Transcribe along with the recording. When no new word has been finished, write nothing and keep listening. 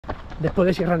después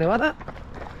de Sierra Nevada,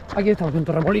 aquí estamos en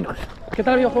Torremolinos. ¿Qué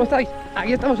tal, amigos? ¿Cómo estáis?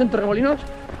 Aquí estamos en Torremolinos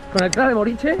con el clan de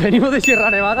Moriche. Venimos de Sierra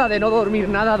Nevada, de no dormir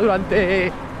nada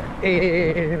durante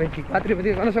 24 y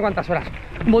 25, no sé cuántas horas,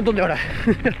 un montón de horas.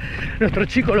 Nuestros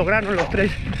chicos lograron los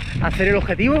tres hacer el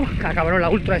objetivo, que acabaron la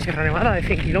ultra de Sierra Nevada de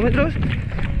 100 kilómetros.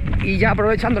 Y ya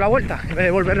aprovechando la vuelta, en vez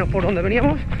de volvernos por donde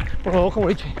veníamos, pues vamos con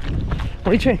Moriche.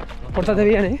 Moriche, pórtate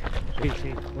bien, ¿eh? Sí, sí,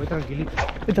 voy tranquilito.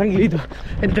 Voy tranquilito.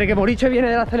 Entre que Moriche viene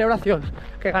de la celebración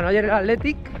que ganó ayer el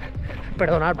Athletic,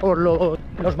 perdonad por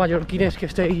los mallorquines que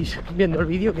estéis viendo el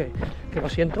vídeo, que lo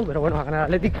siento, pero bueno, va a ganar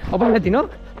el Athletic. Opa, Athletic, ¿no?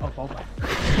 Opa, opa.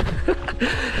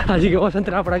 Así que vamos a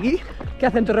entrenar por aquí. ¿Qué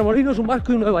hacen Torremolinos, un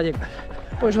vasco y uno de Vallecas?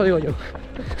 Pues eso digo yo.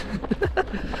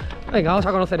 Venga, vamos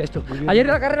a conocer esto. Ayer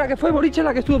la carrera que fue, Moriche,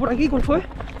 la que estuvo por aquí, ¿cuál fue?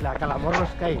 La Calamorro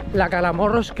Sky. La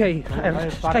Calamorro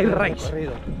Skyrace.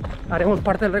 Haremos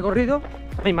parte del recorrido.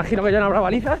 Me imagino que ya no habrá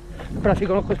balizas, pero así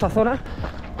conozco esta zona.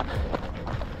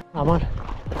 Vamos.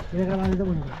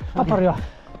 Vamos para arriba.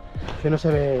 Que no se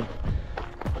ve.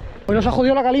 Hoy nos ha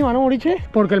jodido la calima, ¿no, Moriche?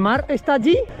 Porque el mar está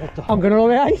allí, aunque no lo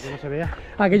veáis. Que no se vea.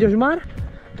 Aquello es mar,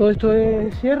 todo esto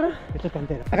es sierra. Esto es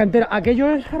cantera. La cantera, aquello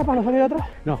es Jarapalo, ¿sale de atrás?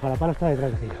 No, Jalapalo está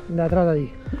detrás de aquello. De atrás de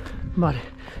allí. Vale.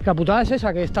 La putada es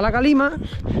esa, que está la calima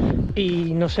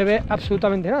y no se ve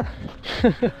absolutamente nada.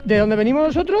 De donde venimos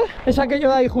nosotros es aquello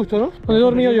de ahí justo, ¿no? Donde he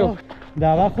dormido yo. De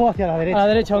abajo hacia la derecha. A la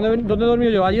derecha, donde he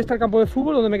dormido yo. Allí está el campo de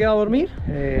fútbol donde me he quedado a dormir.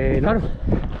 Claro.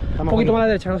 Un poquito más a la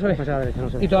derecha, no se ve. Más a la derecha, no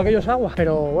se ve. Y todo aquello es agua.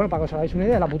 Pero bueno, para que os hagáis una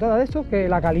idea, la putada de esto, que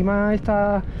la calima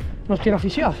esta nos tiene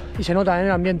asfixiados. Y se nota en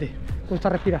el ambiente. Cuesta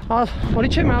respirar. Vamos,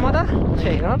 Moriche, ¿me va a matar?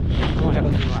 Sí, ¿no? Vamos a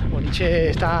continuar. Moriche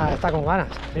está con ganas.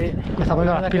 Sí. Me está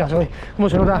poniendo las pilas hoy. ¿Cómo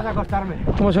se nota? Vamos a acostarme.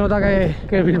 ¿Cómo se nota que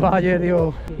el Bilbao ayer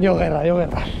dio guerra, dio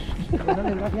guerra?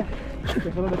 Gracias.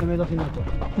 Que solo me tomé 2 sin alcohol.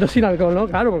 2 sin alcohol, ¿no?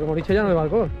 Claro, porque Moriche ya no bebe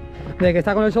alcohol. Desde que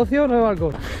está con el socio no bebe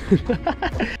alcohol.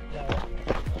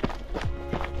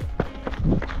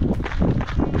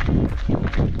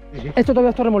 Sí. Esto todavía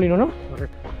es Torremolinos, ¿no?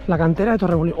 Correcto. La cantera de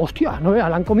Torremolinos. Hostia, no veas,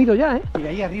 la han comido ya, ¿eh? Y de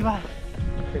ahí arriba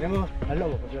tenemos al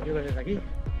lobo, pues lo quiero ver desde aquí.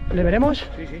 ¿Le veremos?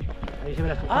 Sí, sí. Ahí se ve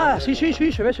la Ah, sí, sí,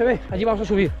 sí, se ve. Allí vamos a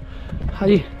subir.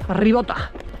 Allí,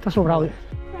 arribota. Está sobrado.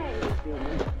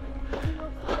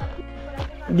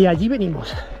 De allí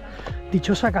venimos.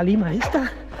 Dichosa calima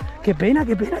esta. Qué pena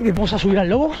que vamos a subir al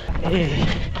lobo.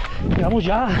 Llevamos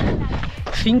ya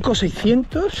 5,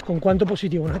 600. ¿Con cuánto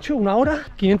positivo, Nacho? ¿Una hora?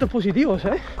 500 positivos,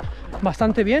 ¿eh?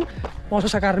 Bastante bien. Vamos a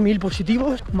sacar 1000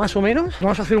 positivos, más o menos.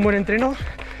 Vamos a hacer un buen entreno,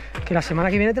 que la semana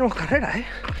que viene tenemos carrera, ¿eh?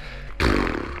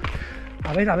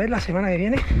 A ver, la semana que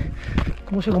viene,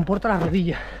 cómo se comporta la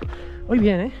rodilla. Hoy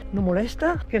bien, ¿eh? No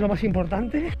molesta, que es lo más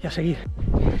importante. Y a seguir.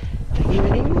 Aquí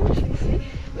venimos.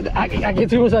 Aquí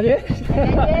estuvimos ayer.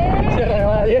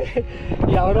 Ayer.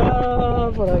 Y ahora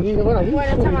por aquí. Bueno,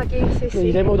 estamos aquí, sí.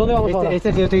 Iremos, ¿dónde vamos ahora?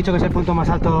 Este yo te he dicho que es el punto más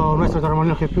alto nuestro,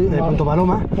 Torremolinos, que es el punto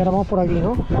Paloma. Y ahora vamos por aquí,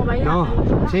 ¿no?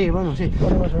 No, sí, bueno, sí.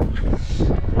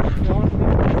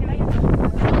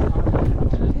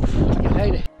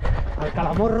 Aire. Al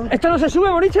Calamorro. ¿Esto no se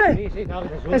sube, Moriche? Sí, sí, claro que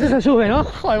se sube. Ese se sube, ¿no?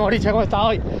 Joder, Moriche, ¿cómo está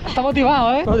hoy? Está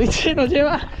motivado, ¿eh? Moriche nos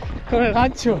lleva con el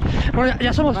gancho. Bueno,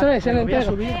 ya somos 3 en el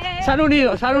entreno. Se han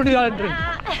unido al entreno.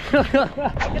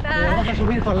 Vamos a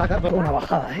subir por la capa. Una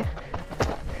bajada, ¿eh?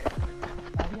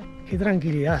 Qué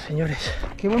tranquilidad, señores.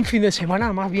 Qué buen fin de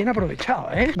semana más bien aprovechado,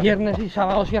 ¿eh? Viernes y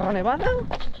sábado Sierra Nevada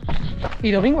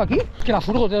y domingo aquí, que la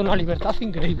furgo te da una libertad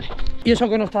increíble. Y eso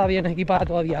que no está bien equipada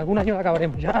todavía. Algún año la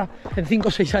acabaremos, ya en 5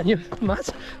 o 6 años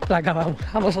más la acabamos.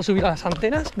 Vamos a subir a las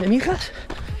antenas de Mijas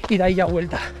y de ahí ya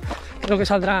vuelta. Creo que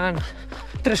saldrán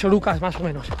 3 orucas más o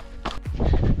menos.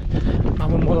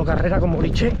 Vamos en modo carrera con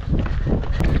Moriche.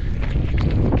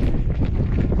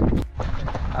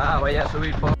 Voy a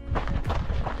subir por...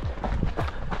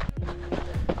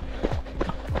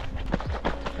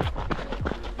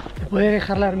 Puede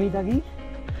dejar la ermita aquí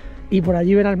y por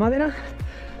allí ver Almadera.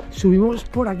 Subimos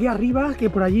por aquí arriba, que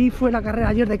por allí fue la carrera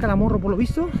ayer de Calamorro por lo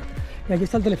visto, y aquí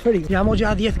está el teleférico. Llevamos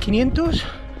ya 10.500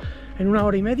 en 1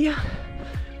 hora y media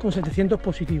con 700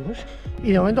 positivos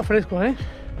y de momento fresco, ¿eh?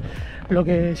 Lo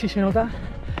que sí se nota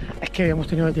es que hemos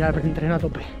tenido que tirar el preentreno a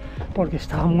tope porque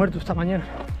estaba muerto esta mañana.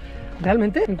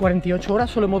 Realmente en 48 horas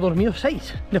solo hemos dormido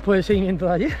 6 después del seguimiento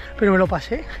de ayer, pero me lo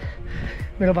pasé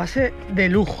de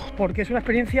lujo, porque es una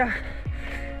experiencia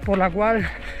por la cual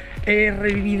he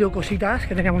revivido cositas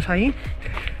que teníamos ahí,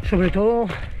 sobre todo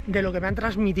de lo que me han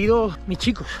transmitido mis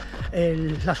chicos,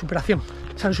 la superación.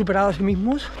 Se han superado a sí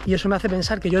mismos y eso me hace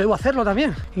pensar que yo debo hacerlo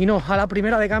también, y no a la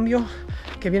primera de cambio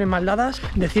que vienen mal dadas,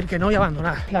 decir que no y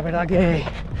abandonar. La verdad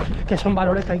que son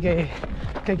valores que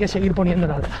hay que seguir poniendo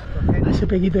en alta. A ese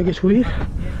pequito hay que subir.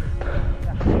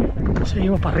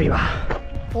 Seguimos para arriba.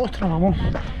 Ostras, mamón.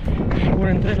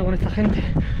 Buen entreno con esta gente.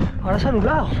 Ahora se ha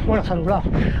nublado. Bueno, se ha nublado.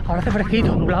 Ahora hace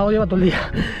fresquito. Nublado lleva todo el día.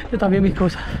 Yo también mis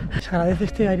cosas. Se agradece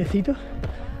este airecito.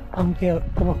 Aunque,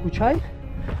 como escucháis,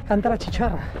 canta la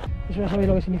chicharra. Eso ya sabéis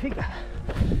lo que significa.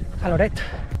 Caloret.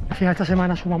 Al final esta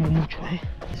semana sumamos mucho, ¿eh?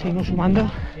 Seguimos sumando.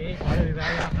 Sí, vale, me voy a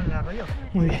bajar en el arroyo.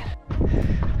 Muy bien.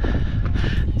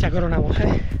 Ya coronamos,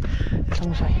 ¿eh?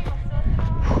 Estamos ahí.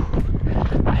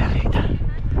 Vaya arribita.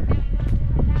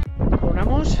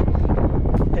 Coronamos.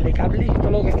 Telecable,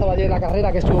 todo lo que estaba ayer en la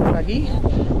carrera que estuvo por aquí.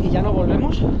 Y ya nos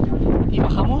volvemos. Y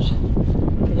bajamos.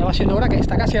 Que ya va siendo hora que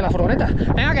está casi en la furgoneta.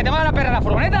 Venga, que te va la perra en la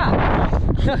furgoneta.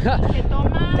 Se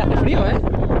toma... Que hace frío, ¿eh?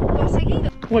 Dos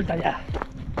seguidos. Vuelta ya.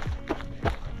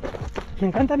 Me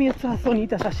encanta a mí estas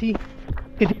zonitas así,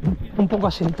 que un poco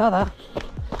asentada,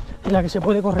 en la que se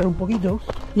puede correr un poquito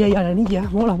y hay arenilla.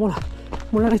 Mola, mola,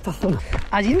 molan estas zonas.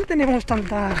 Allí no tenemos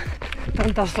tantas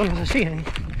zonas así, en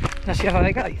la Sierra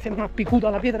de Cádiz. Es más picuda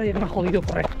la piedra y es más jodido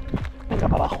correr. Venga,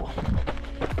 para abajo.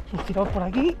 Nos tiramos por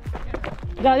aquí.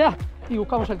 Ya, y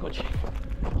buscamos el coche.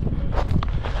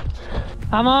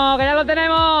 ¡Vamos, que ya lo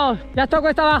tenemos! ¡Ya esto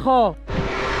cuesta abajo!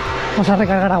 Vamos a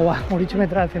recargar agua. Moriche me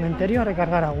trae al cementerio a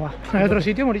recargar agua. ¿No hay otro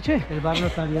sitio, Moriche? El bar no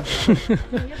está abierto.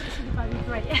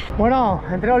 Bueno,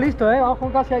 entreno listo, ¿eh? Vamos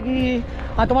con casi aquí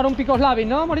a tomar un picos labis,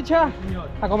 ¿no, Moricha?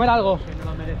 A comer algo. Que nos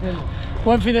lo merecemos.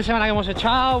 Buen fin de semana que hemos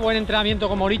echado, buen entrenamiento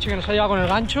con Moriche que nos ha llevado con el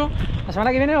gancho. La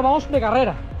semana que viene nos vamos de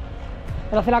carrera.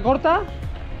 Él hace la corta,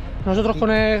 nosotros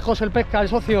con el José el Pesca, el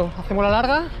socio, hacemos la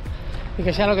larga y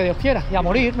que sea lo que Dios quiera. Y a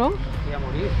morir, ¿no? Y a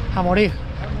morir. A morir.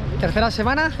 Tercera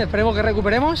semana, esperemos que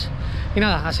recuperemos y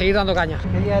nada, a seguir dando caña.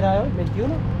 ¿Qué día era hoy?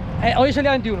 ¿21? Hoy es el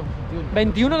día 21.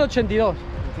 21 de 82.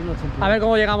 21, A ver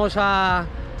cómo llegamos a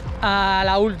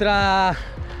la ultra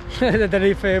de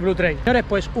Tenerife Blue Train. Señores,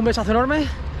 pues un besazo enorme,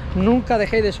 nunca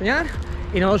dejéis de soñar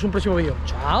y nos vemos en un próximo vídeo.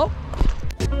 ¡Chao!